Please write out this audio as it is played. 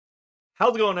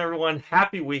How's it going, everyone?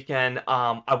 Happy weekend.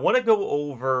 I want to go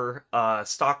over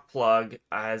stock plug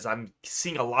as I'm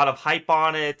seeing a lot of hype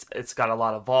on it. It's got a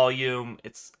lot of volume.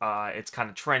 It's kind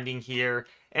of trending here,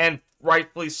 and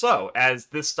rightfully so, as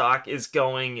this stock is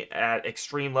going at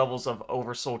extreme levels of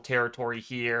oversold territory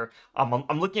here.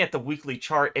 I'm looking at the weekly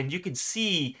chart, and you can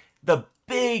see the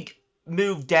big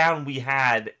move down we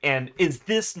had. And is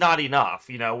this not enough?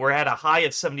 We're at a high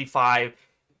of 75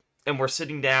 and we're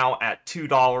sitting now at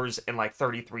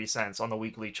 $2.33 on the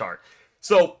weekly chart.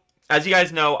 So, as you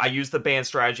guys know, I use the band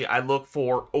strategy. I look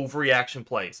for overreaction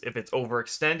plays. If it's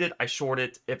overextended, I short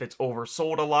it. If it's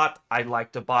oversold a lot, I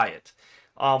like to buy it.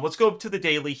 Let's go to the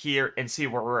daily here and see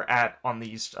where we're at on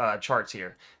these charts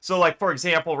here. So, like, for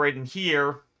example, right in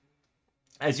here,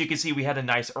 as you can see, we had a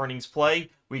nice earnings play.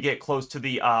 We get close to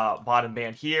the bottom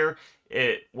band here.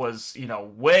 It was,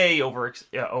 way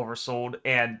oversold.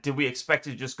 And did we expect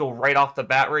it to just go right off the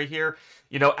bat right here?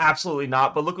 Absolutely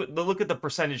not. But look at the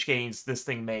percentage gains this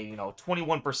thing made.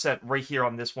 21% right here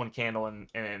on this one candle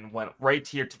and went right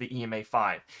here to the EMA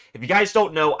 5. If you guys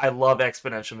don't know, I love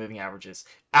exponential moving averages.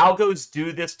 Algos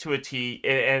do this to a T,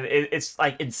 and it's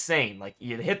like insane. Like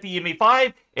you hit the EMA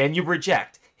 5 and you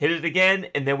reject. Hit it again,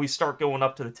 and then we start going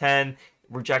up to the 10,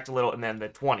 reject a little, and then the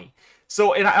 20.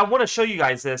 So, and I want to show you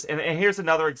guys this, and here's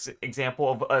another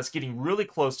example of us getting really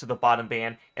close to the bottom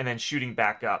band and then shooting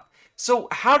back up. So,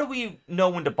 how do we know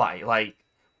when to buy? Like,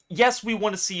 yes, we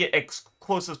want to see it as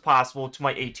close as possible to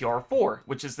my ATR4,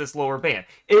 which is this lower band.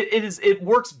 It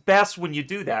works best when you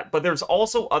do that, but there's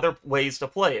also other ways to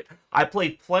play it. I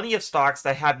played plenty of stocks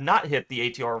that have not hit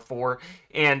the ATR4,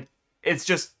 and it's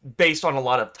just based on a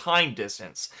lot of time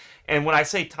distance. And when I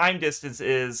say time distance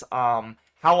is,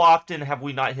 how often have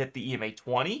we not hit the EMA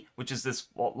 20, which is this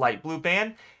light blue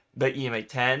band, the EMA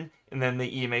 10, and then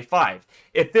the EMA 5?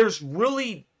 If there's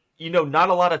really, not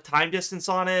a lot of time distance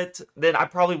on it, then I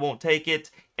probably won't take it,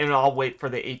 and I'll wait for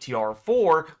the ATR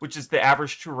 4, which is the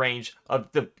average true range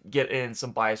of the get in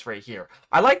some bias right here.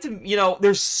 I like to,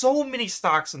 there's so many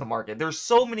stocks in the market. There's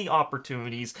so many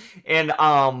opportunities, and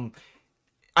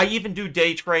I even do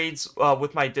day trades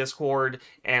with my Discord,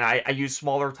 and I use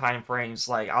smaller time frames.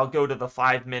 Like, I'll go to the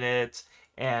 5 minute,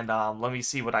 and let me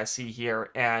see what I see here.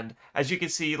 And as you can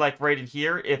see, like right in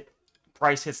here, if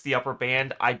price hits the upper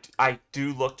band, I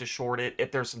do look to short it.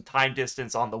 If there's some time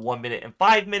distance on the 1 minute and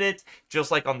 5 minute, just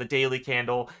like on the daily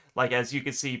candle, like as you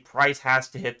can see, price has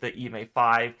to hit the EMA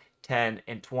 5, 10,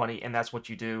 and 20, and that's what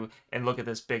you do. And look at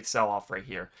this big sell-off right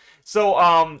here.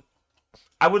 So,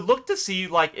 I would look to see,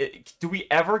 like, do we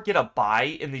ever get a buy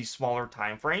in these smaller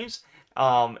time frames?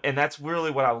 And that's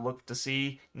really what I would look to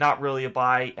see. Not really a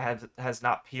buy, has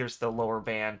not pierced the lower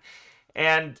band.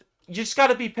 And you just got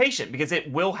to be patient because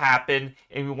it will happen,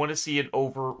 and we want to see an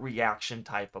overreaction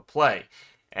type of play.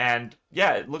 And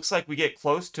yeah, it looks like we get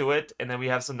close to it, and then we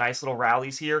have some nice little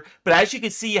rallies here. But as you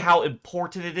can see how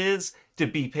important it is to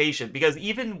be patient, because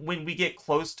even when we get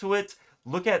close to it,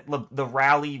 look at the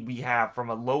rally we have from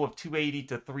a low of 280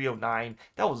 to 309.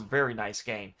 That was a very nice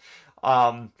gain.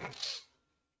 Now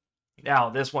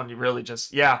this one you really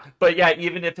just, yeah. But yeah,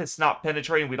 even if it's not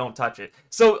penetrating, we don't touch it.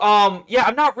 So, yeah,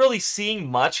 I'm not really seeing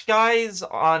much, guys,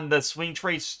 on the swing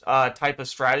trade type of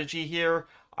strategy here.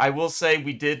 I will say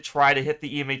we did try to hit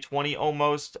the EMA 20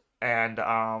 almost. And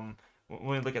when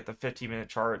we look at the 15-minute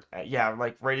chart, yeah,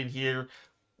 like right in here,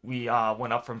 we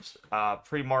went up from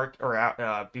pre-market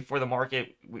or before the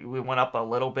market. We went up a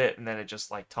little bit, and then it just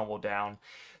like tumbled down.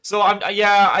 So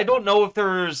I don't know if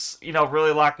there's really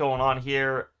a lot going on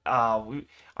here.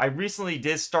 I recently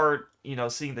did start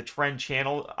seeing the trend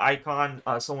channel icon.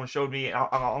 Someone showed me.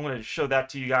 I'm going to show that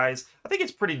to you guys. I think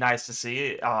it's pretty nice to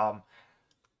see.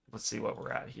 Let's see what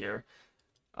we're at here.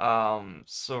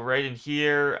 So right in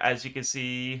here, as you can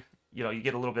see, you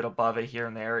get a little bit above it here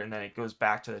and there, and then it goes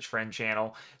back to the trend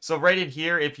channel. So right in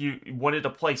here, if you wanted to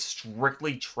play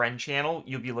strictly trend channel,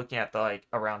 you'll be looking at like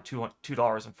around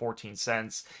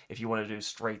 $2.14 if you want to do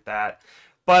straight that.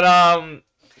 But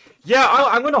yeah,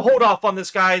 I'm going to hold off on this,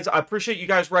 guys. I appreciate you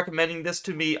guys recommending this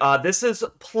to me. This is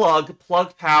plug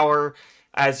power.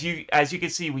 As you can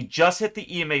see, we just hit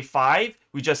the EMA 5.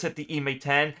 We just hit the EMA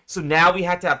 10. So now we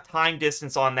have to have time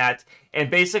distance on that. And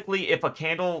basically, if a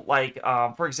candle, like,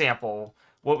 for example,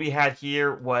 what we had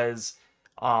here was,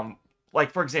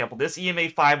 like, for example, this EMA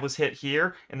 5 was hit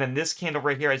here. And then this candle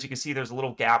right here, as you can see, there's a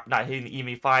little gap not hitting the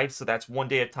EMA 5. So that's 1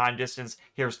 day of time distance.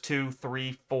 Here's 2,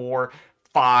 3, 4,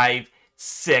 5,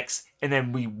 6, and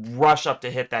then we rush up to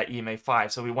hit that EMA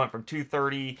 5. So we went from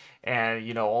 230 and,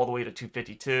 you know, all the way to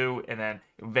 252, and then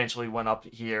eventually went up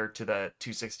here to the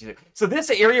 262. So this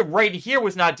area right here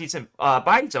was not a decent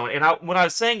buying zone. And what I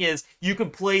was saying is you can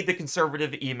play the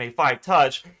conservative EMA 5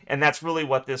 touch, and that's really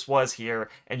what this was here.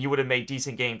 And you would have made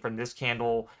decent gain from this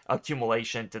candle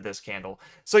accumulation to this candle.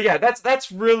 So yeah,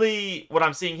 that's really what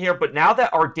I'm seeing here. But now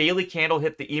that our daily candle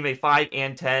hit the EMA 5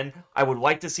 and 10, I would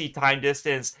like to see time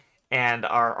distance. And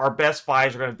our best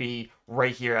buys are going to be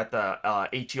right here at the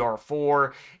ATR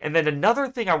 4. And then another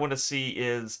thing I want to see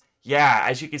is, yeah,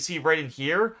 as you can see right in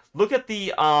here, look at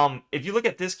the, if you look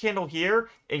at this candle here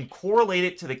and correlate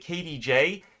it to the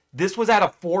KDJ, this was at a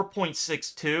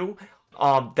 4.62.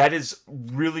 That is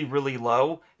really, really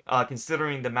low.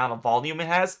 Considering the amount of volume it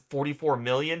has, 44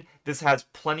 million. This has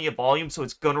plenty of volume, so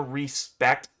it's going to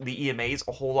respect the EMAs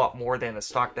a whole lot more than a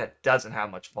stock that doesn't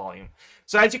have much volume.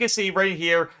 So as you can see right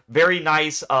here, very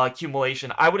nice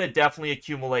accumulation. I would have definitely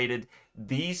accumulated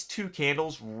these two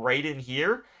candles right in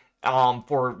here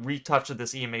for retouch of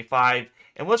this EMA 5.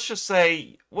 And let's just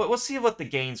say, let's see what the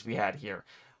gains we had here.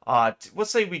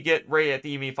 Let's say we get right at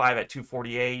the EMA 5 at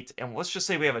 248, and let's just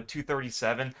say we have a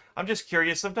 237. I'm just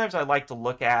curious. Sometimes I like to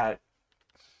look at,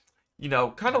 you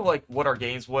know, kind of like what our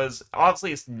gains was.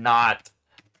 Obviously, it's not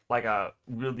like a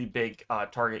really big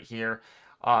target here.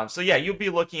 So yeah, you'll be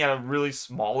looking at a really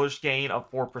smallish gain of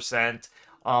 4%.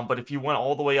 But if you went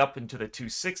all the way up into the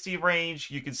 260 range,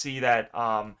 you can see that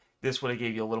this would have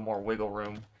gave you a little more wiggle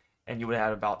room, and you would have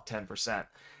had about 10%.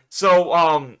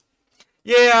 So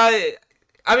yeah.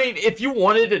 I mean, if you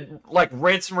wanted to, like,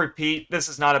 rinse and repeat, this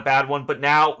is not a bad one. But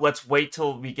now, let's wait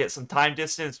till we get some time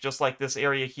distance, just like this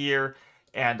area here.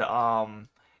 And,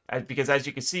 because as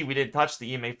you can see, we didn't touch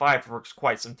the EMA 5 for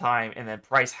quite some time. And then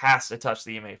price has to touch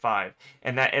the EMA 5.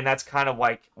 And that's kind of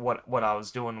like what I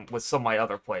was doing with some of my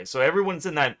other plays. So everyone's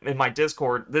in my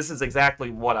Discord. This is exactly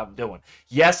what I'm doing.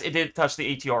 Yes, it didn't touch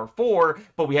the ATR 4,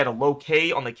 but we had a low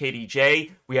K on the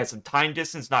KDJ. We had some time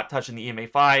distance not touching the EMA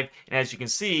 5. And as you can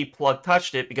see, Plug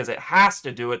touched it because it has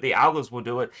to do it. The algos will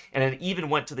do it. And it even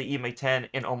went to the EMA 10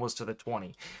 and almost to the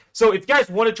 20. So if you guys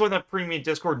want to join that premium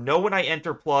Discord, know when I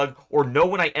enter Plug or know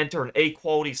when I enter an A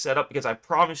quality setup, because I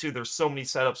promise you there's so many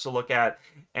setups to look at,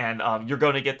 and you're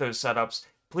going to get those setups.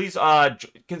 Please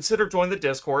consider joining the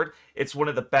Discord. It's one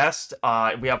of the best.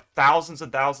 We have thousands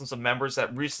and thousands of members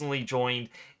that recently joined,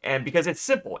 and because it's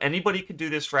simple, anybody can do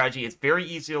this strategy. It's very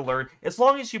easy to learn as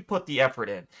long as you put the effort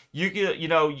in. You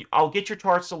know, I'll get your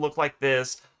charts to look like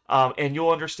this, and you'll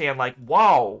understand, like,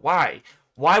 wow,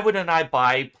 why wouldn't I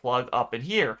buy Plug up in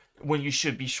here when you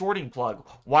should be shorting Plug?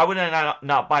 Why would I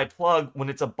not buy Plug when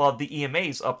it's above the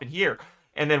EMAs up in here?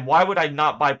 And then why would I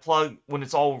not buy Plug when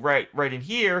it's all right in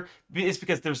here? It's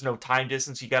because there's no time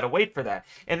distance. You got to wait for that.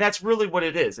 And that's really what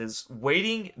it is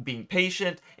waiting, being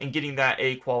patient, and getting that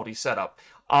A quality setup.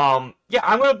 Yeah,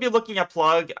 I'm going to be looking at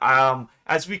Plug.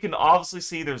 As we can obviously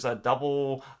see, there's a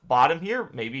double bottom here.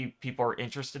 Maybe people are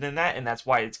interested in that, and that's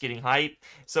why it's getting hype.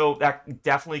 So that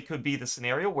definitely could be the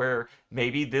scenario where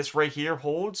maybe this right here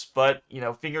holds, but, you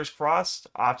know, fingers crossed.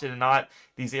 Often not,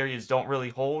 these areas don't really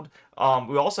hold.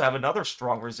 We also have another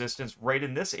strong resistance right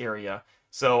in this area.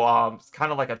 So it's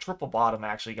kind of like a triple bottom.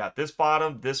 Actually got this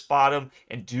bottom,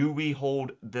 and do we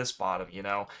hold this bottom, you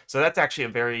know? So that's actually a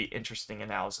very interesting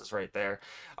analysis right there.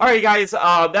 All right, guys,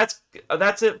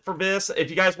 that's it for this. If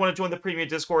you guys want to join the premium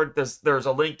Discord, there's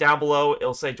a link down below.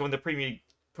 It'll say join the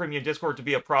premium Discord to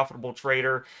be a profitable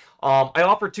trader. I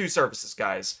offer two services,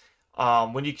 guys.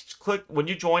 When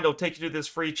you join, it'll take you to this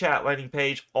free chat landing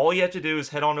page. All you have to do is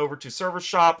head on over to Server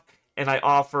Shop, and I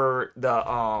offer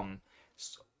the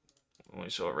let me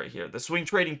show it right here. The Swing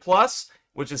Trading Plus,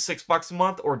 which is $6 a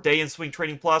month, or Day in Swing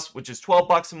Trading Plus, which is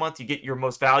 $12 a month. You get your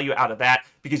most value out of that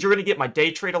because you're going to get my day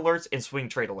trade alerts and swing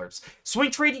trade alerts. Swing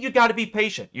trading, you got to be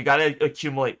patient. You got to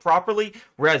accumulate properly.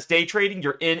 Whereas day trading,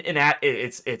 you're in and at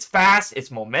it. It's fast. It's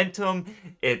momentum.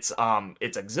 It's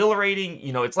exhilarating.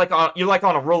 You know, it's like you're like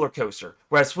on a roller coaster.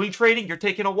 Whereas swing trading, you're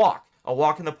taking a walk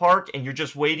in the park, and you're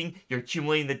just waiting. You're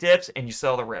accumulating the dips, and you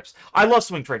sell the rips. I love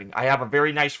swing trading. I have a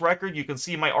very nice record. You can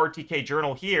see my RTK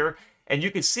journal here, and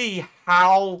you can see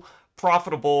how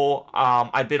profitable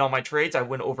I've been on my trades. I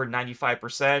went over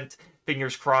 95%,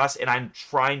 fingers crossed, and I'm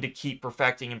trying to keep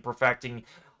perfecting and perfecting.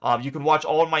 You can watch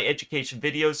all of my education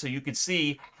videos, so you can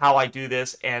see how I do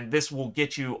this, and this will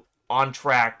get you on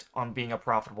track on being a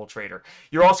profitable trader.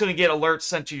 You're also going to get alerts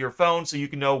sent to your phone, so you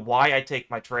can know why I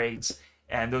take my trades.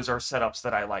 And those are setups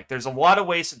that I like. There's a lot of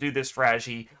ways to do this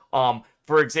strategy. For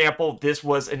For example, this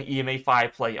was an EMA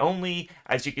 5 play only.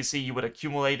 As you can see, you would have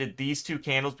accumulated these two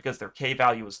candles because their K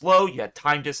value was low. You had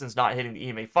time distance not hitting the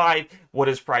EMA 5. What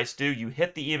does price do? You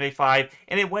hit the EMA 5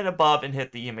 and it went above and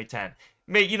hit the EMA 10.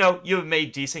 You have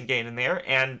made decent gain in there,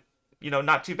 and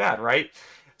not too bad, right?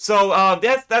 So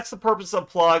that's the purpose of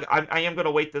plug. I am going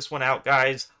to wait this one out,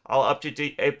 guys. I'll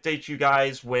update you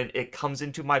guys when it comes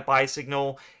into my buy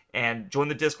signal, and join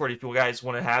the Discord if you guys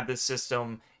want to have this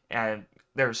system. And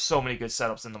there's so many good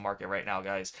setups in the market right now,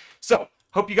 guys. So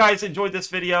hope you guys enjoyed this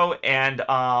video, and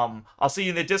I'll see you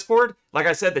in the Discord. Like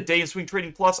I said, the Day and Swing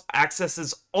Trading Plus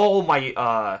accesses all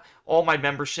my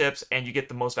memberships, and you get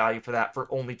the most value for that for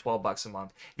only $12 a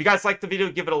month. If you guys liked the video,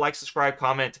 give it a like, subscribe,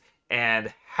 comment,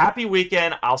 and happy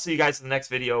weekend. I'll see you guys in the next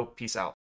video. Peace out.